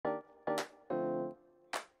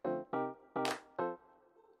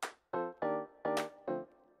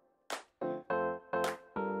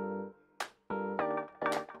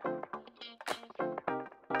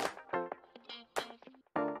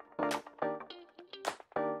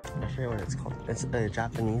forget what it's called. It's a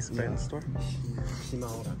Japanese brand store.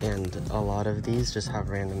 And a lot of these just have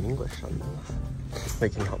random English on them.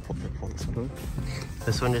 Making helpful people.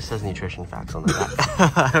 This one just says nutrition facts on the back.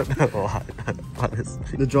 I don't know why,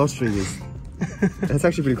 honestly. The drawstring is... That's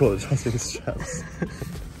actually pretty cool, the drawstring straps.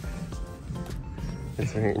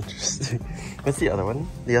 It's very interesting. What's the other one?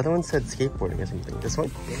 The other one said skateboarding or something. This one?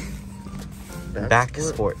 Back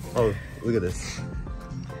sport. Oh, look at this.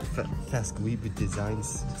 Fast weeb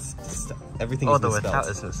designs. Everything is misspelled. Without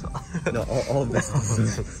is misspelled. No, all of this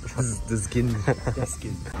is the skin. The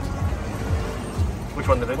skin. Which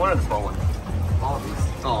one? The big one or the small one? All of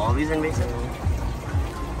these. Oh, all these are in basic?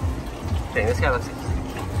 Dang, this guy looks interesting.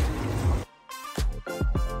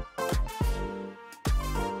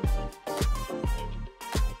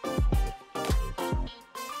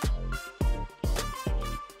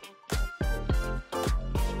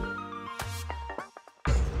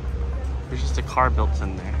 There's just a car built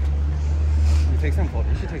in there. You take some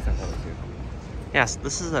photos. You should take some photos too. Yes,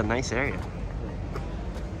 this is a nice area.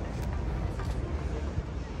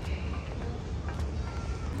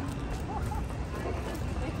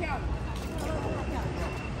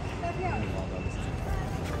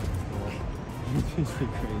 It's crazy.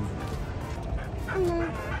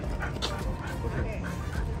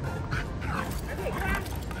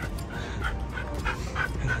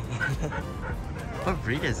 What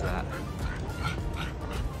breed is that?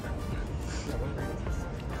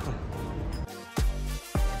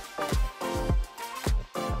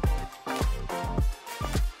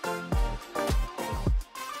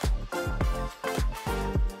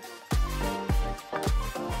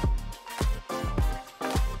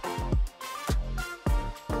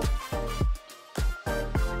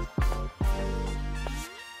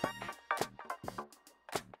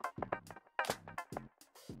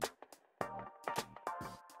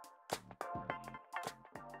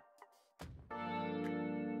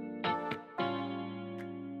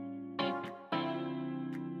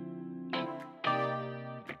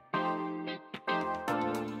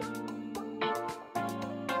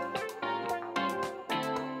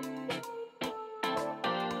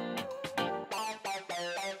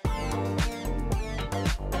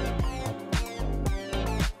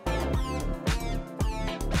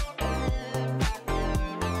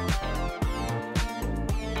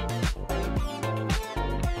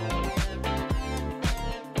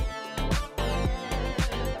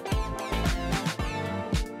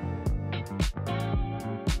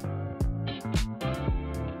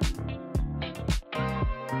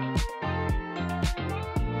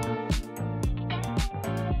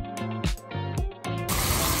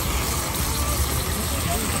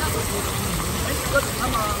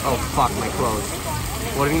 Oh fuck, my clothes.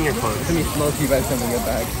 What do you mean your clothes? Let me smoke you by sending it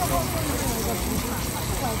back.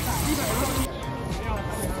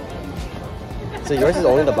 So yours is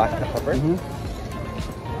only the black pepper? Mm-hmm.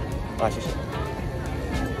 Oh, shit.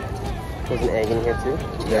 There's an egg in here too.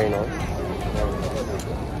 Very nice.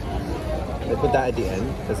 They put that at the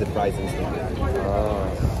end because it fries instantly.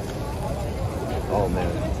 Oh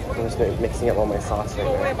man. I'm just mixing up all my sauce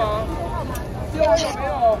right now.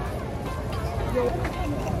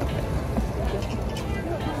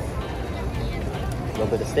 A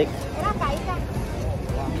little bit of steak. I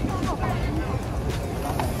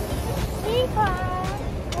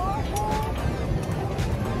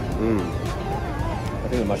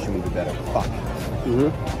think the mushroom would be better. Fuck.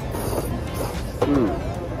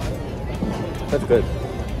 That's good.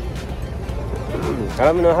 I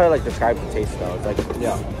don't even know how to like describe the taste though. It's like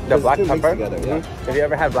the black pepper. Together, yeah. Have you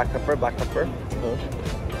ever had black pepper? Black pepper.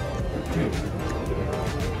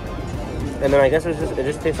 And then I guess it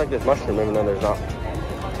just tastes like this mushroom, even though there's not.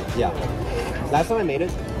 Yeah. Last time I made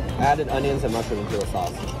it, I added onions and mushroom into the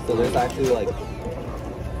sauce. So there's actually like,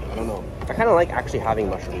 I don't know. I kind of like actually having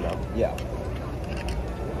mushroom though. Yeah.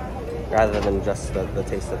 Rather than just the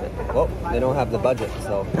taste of it. Well, they don't have the budget,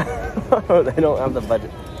 so. They don't have the budget.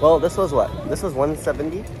 Well, this was what? This was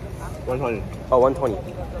 170? 120. Oh, 120.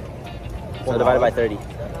 So divided by 30.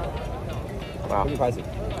 Wow. Pretty pricey.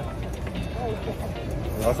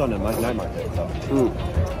 We're also on the night market, so.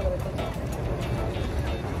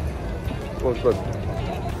 Oh, it's good.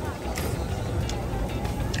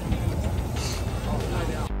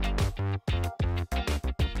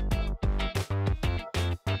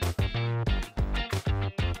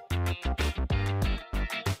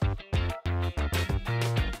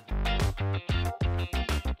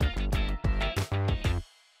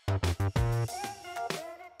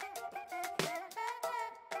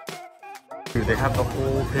 Dude, they have the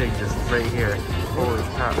whole pig just right here. Holy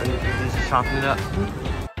crap, and he's just chopping it up.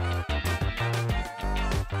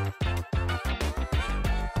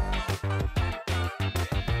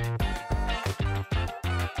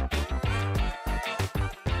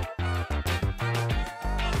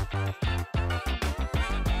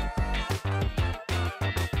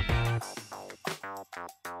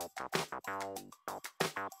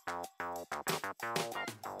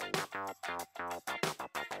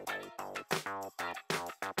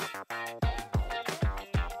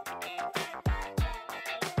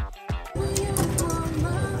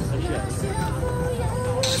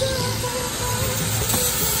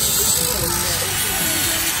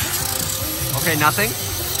 Okay, nothing?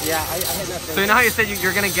 Yeah, I hit nothing. So you know how you said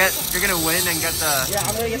you're gonna win and get the... Yeah,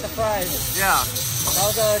 I'm gonna get the prize. Yeah. That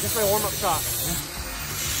was just my warm-up shot.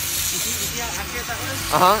 You see how accurate that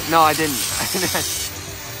was? Uh-huh. No, I didn't.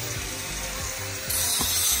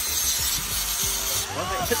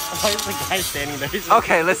 Why is the guy standing there?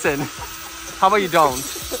 Okay, listen. How about you don't?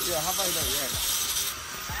 Yeah, how about you don't? Yeah.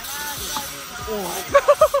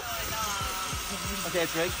 Okay,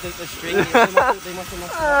 it's right. The string. They must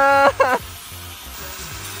have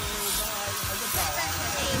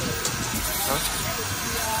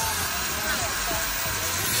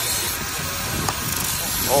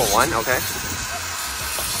Oh, one? Okay. I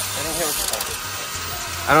don't hear what you're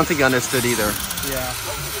saying. I don't think you understood either. Yeah.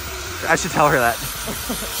 I should tell her that.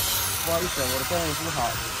 不好意思，我的中文不好。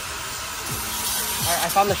I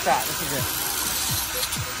found the shot. This is it.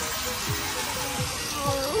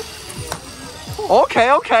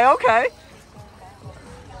 Okay, okay, okay.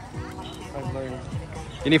 I've learned.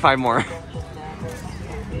 You need 5 more.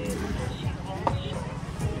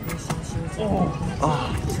 Oh.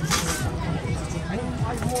 I need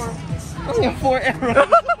 5 more. I only have 4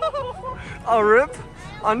 arrows. A rip?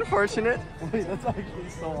 Unfortunate. Wait, that's actually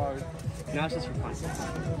so hard. Now it's just for fun.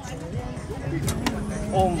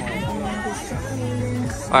 Oh my god.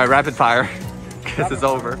 Alright, rapid fire. Because it's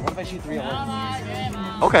over. What if I shoot 3 at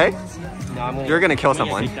once? Okay. No, You're gonna kill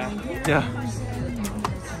someone. Yeah.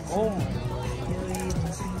 Oh my.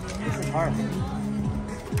 This is hard.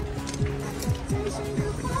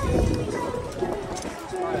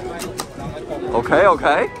 Okay,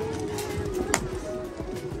 okay.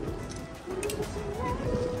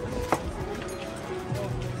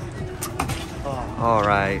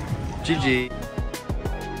 Alright. GG.